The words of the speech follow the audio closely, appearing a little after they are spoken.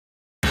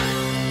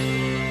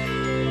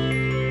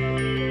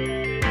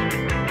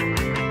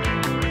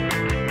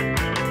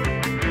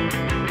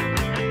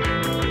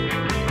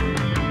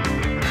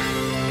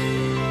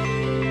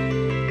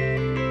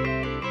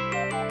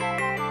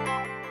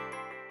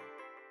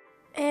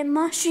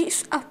My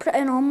street's a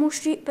pretty normal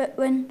street, but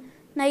when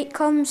night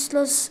comes,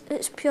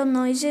 it's pure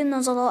noisy and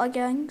there's a lot of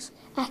gangs.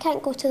 I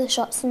can't go to the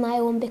shops on my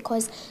own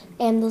because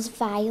there's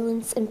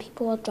violence and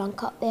people are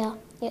drunk up there.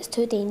 It's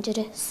too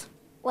dangerous.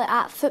 Like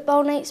at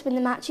football nights when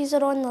the matches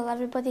are on,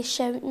 everybody's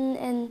shouting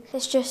and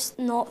it's just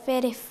not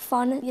very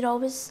fun. You're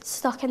always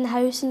stuck in the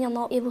house and you're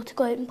not able to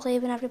go out and play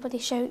when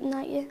everybody's shouting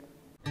at you.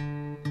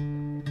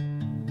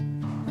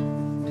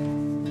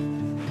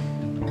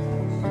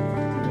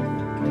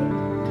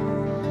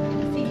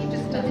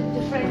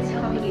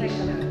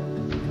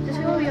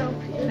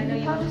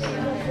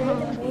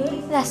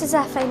 This is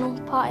a final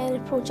part of the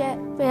project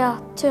where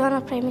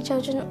 200 primary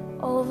children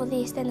all over the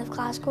East End of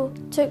Glasgow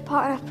took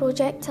part in a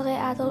project to let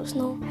adults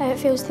know how it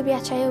feels to be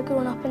a child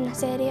growing up in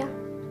this area.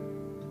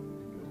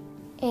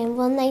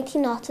 We're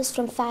 19 artists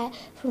from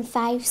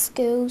five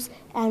schools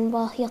and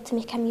we're here to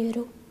make a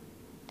mural.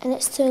 And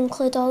it's to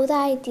include all the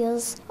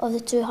ideas of the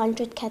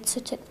 200 kids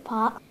who took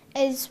part.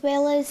 As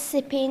well as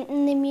the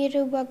painting the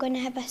mural, we're going to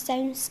have a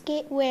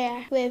soundscape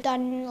where we've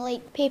done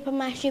like paper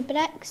mache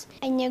bricks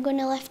and you're going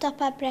to lift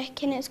up a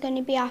brick and it's going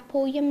to be our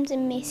poems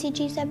and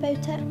messages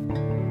about it.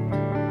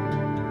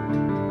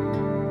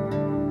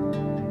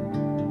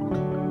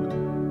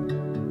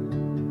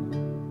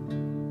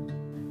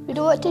 We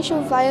don't want to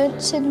show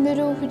violence in the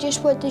mural, we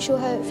just want to show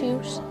how it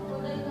feels.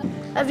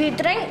 If you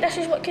drink, this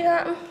is what can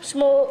happen.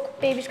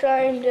 Smoke, babies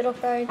crying, they're all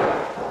crying.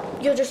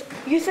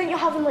 You think you're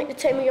having like the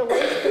time of your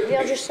life, but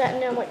they're just sitting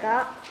there like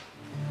that.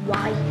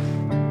 Why?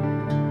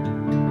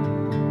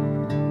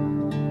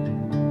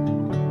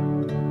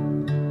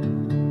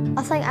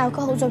 I think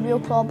alcohol's a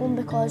real problem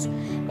because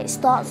it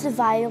starts the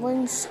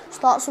violence,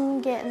 starts them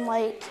getting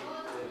like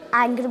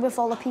angry with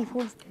other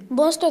people.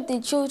 Most of the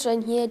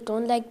children here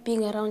don't like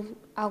being around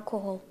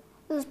alcohol.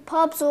 There's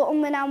pubs open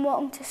when I'm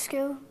walking to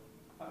school.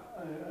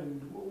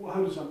 And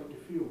how does that make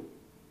you feel?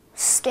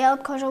 Scared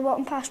because I'm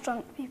walking past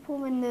drunk people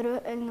when they're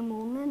out in the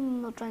morning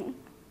and they're drinking.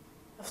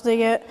 If they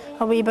get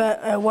a wee bit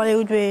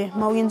wild with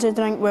millions of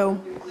drink,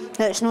 well,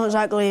 it's not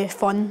exactly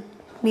fun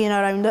being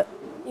around it.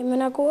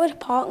 When I go to the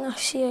park and I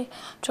see a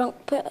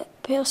drunk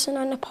person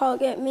in the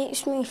park, it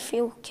makes me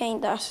feel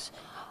kind of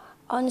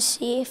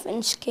unsafe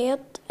and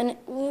scared, and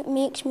it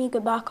makes me go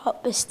back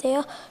up the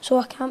stair so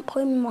I can't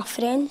play with my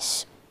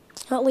friends.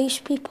 It leaves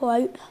people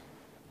out.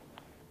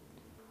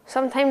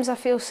 Sometimes I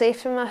feel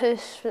safe in my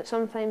house, but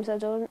sometimes I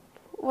don't.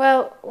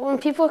 Well, when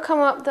people come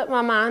up that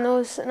my ma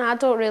knows and I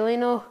don't really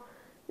know,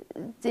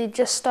 they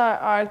just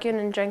start arguing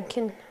and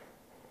drinking.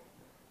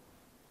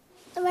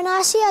 When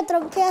I see a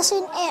drunk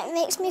person, it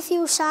makes me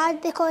feel sad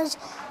because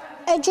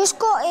it's just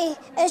got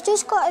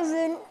to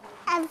ruin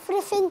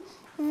everything.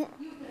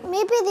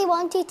 Maybe they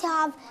wanted to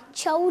have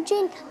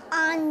children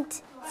and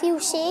feel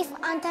safe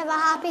and have a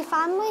happy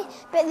family,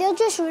 but they're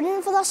just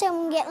ruining for themselves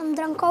and get them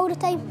drunk all the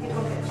time.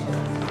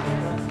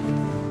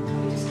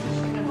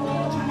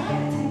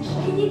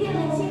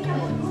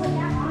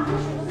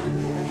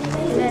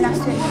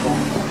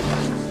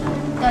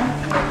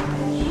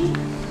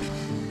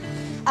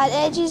 At the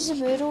edges of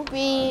the mural,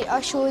 we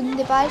are showing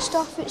the bad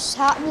stuff that's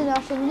happening in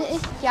our community.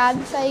 Gang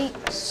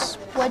fights,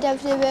 blood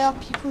everywhere,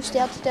 people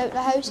started out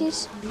the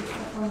houses.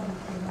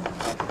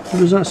 What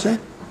does that say?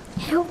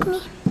 Help me.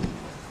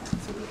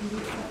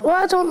 What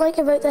I don't like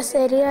about this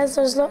area is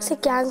there's lots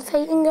of gang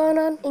fighting going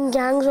on and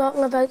gangs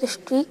walking about the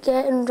street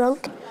getting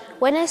drunk.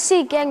 When I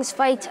see gangs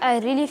fight, I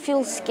really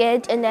feel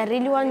scared and I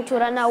really want to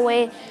run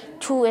away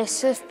to a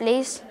safe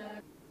place.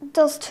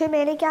 There's too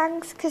many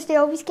gangs because they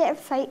always get in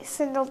fights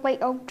and they're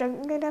like all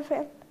drinking and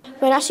everything.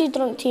 When I see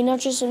drunk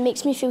teenagers, it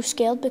makes me feel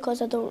scared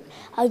because I don't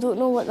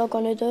know what they're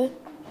going to do.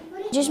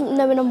 Just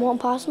now when I'm walking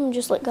past them, I'm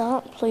just like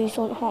that. Please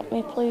don't hurt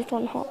me, please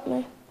don't hurt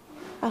me.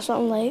 That's what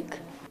I'm like.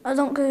 I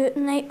don't go out at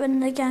night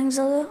when the gangs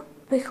are there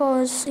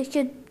because they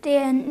could do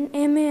anything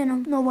to me and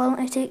I'm not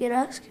willing to take a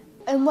risk.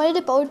 In one of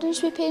the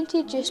buildings we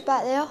painted just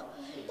back there,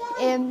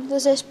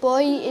 there's this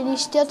boy and he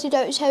started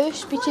out his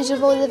house because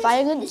of all the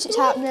violence that's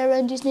happening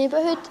around his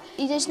neighbourhood.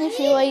 He doesn't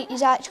feel like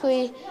he's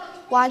actually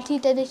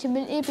wanted in the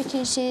community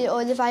because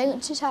all the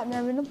violence is happening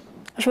around him.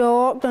 If you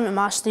walked into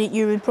my street,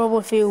 you would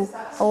probably feel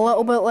a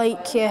little bit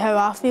like how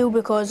I feel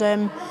because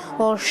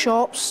there's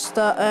shops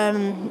that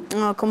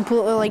are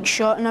completely like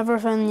shut and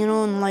everything, you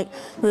know, and like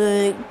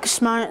the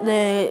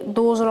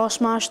doors are all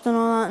smashed and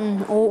all that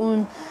and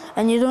open,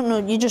 and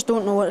you just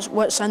don't know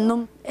what's in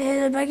them.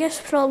 The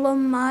biggest problem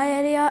in my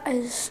area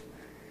is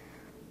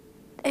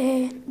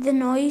the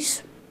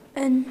noise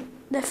and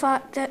the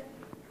fact that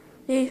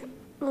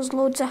there's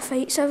loads of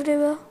fights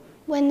everywhere.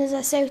 When there's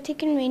a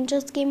Celtic and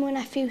Rangers game on,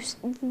 I feel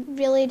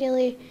really,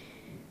 really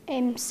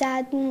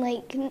sad and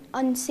like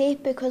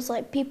unsafe because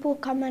like people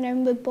come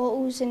around with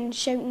bottles and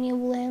shouting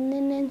ill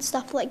learning and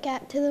stuff like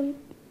that to them.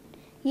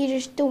 You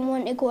just don't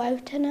want to go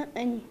out in it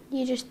and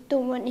you just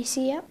don't want to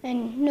see it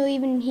and not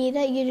even hear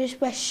it. You just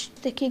wish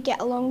they could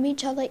get along with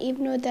each other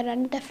even though they're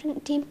in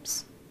different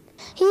teams.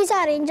 He's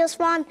a Rangers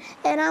fan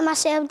and I'm a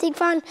Celtic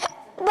fan,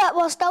 but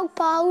we're still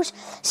pals.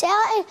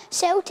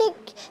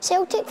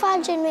 Celtic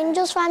fans and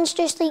Rangers fans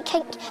just like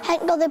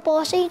think they're the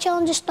boss of each other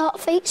and just start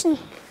fights and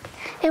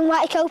and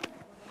want to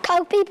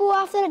kill people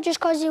after it just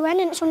because they win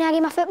and it's only a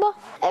game of football.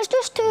 It's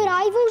just two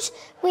rivals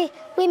with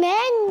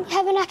men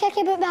having a kick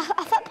about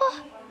a football.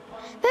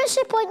 What's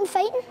the point in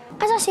fighting?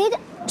 As I said,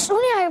 it's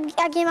only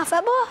a game of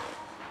football.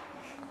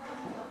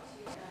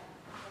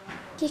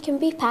 You can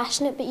be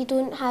passionate, but you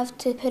don't have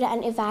to put it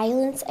into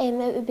violence. It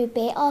would be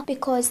better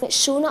because it's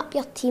showing up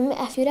your team.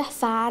 If you're a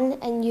fan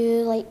and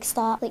you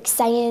start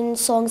singing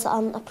songs that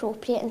aren't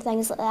appropriate and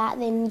things like that,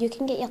 then you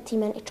can get your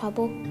team into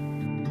trouble.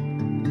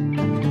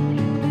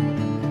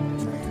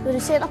 The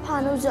centre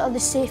panels that are the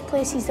safe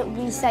places that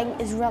we think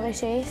is really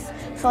safe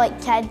for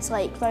kids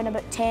around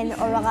about 10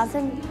 or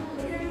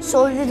 11,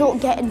 so they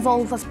don't get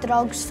involved with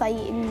drugs,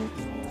 fighting,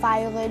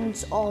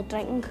 violence or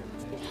drinking.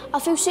 I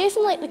feel safe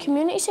in the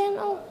community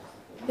centre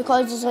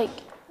because there's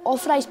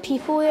authorised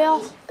people there.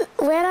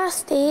 Where I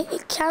stay,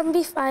 it can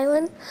be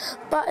violent,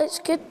 but it's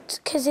good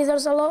because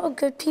there's a lot of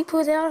good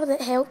people there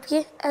that help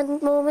you in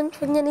moments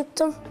when you need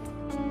them.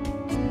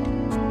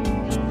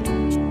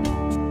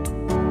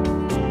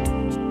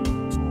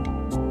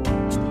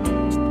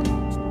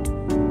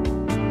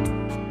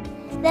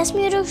 This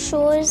mural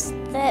shows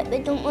that we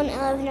don't want to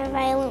live in a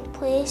violent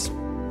place.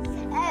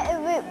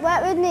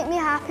 What would make me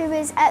happy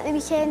was at the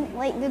weekend,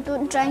 they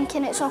don't drink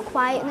and it's all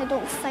quiet and they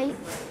don't fight.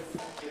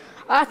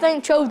 I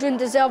think children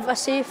deserve a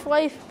safe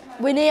life.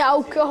 We need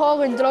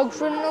alcohol and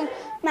drugs around them.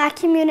 My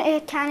community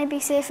can't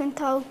be safe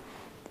until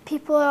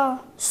people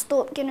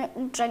stop going out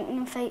and drinking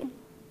and fighting.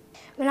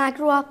 When I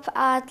grow up,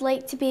 I'd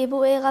like to be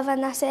able to live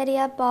in this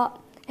area, but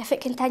if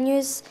it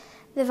continues,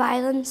 the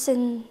violence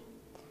and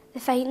the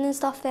fighting and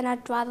stuff, then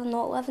I'd rather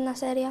not live in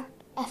this area.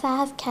 If I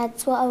have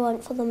kids, what I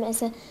want for them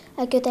is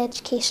a good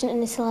education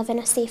and to live in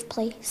a safe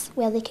place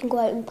where they can go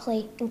out and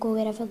play and go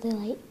wherever they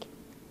like.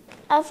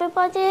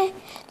 Everybody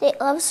that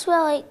lives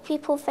with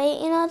people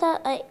fighting all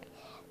that,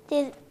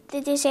 they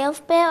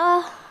deserve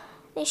better.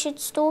 They should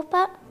stop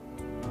it.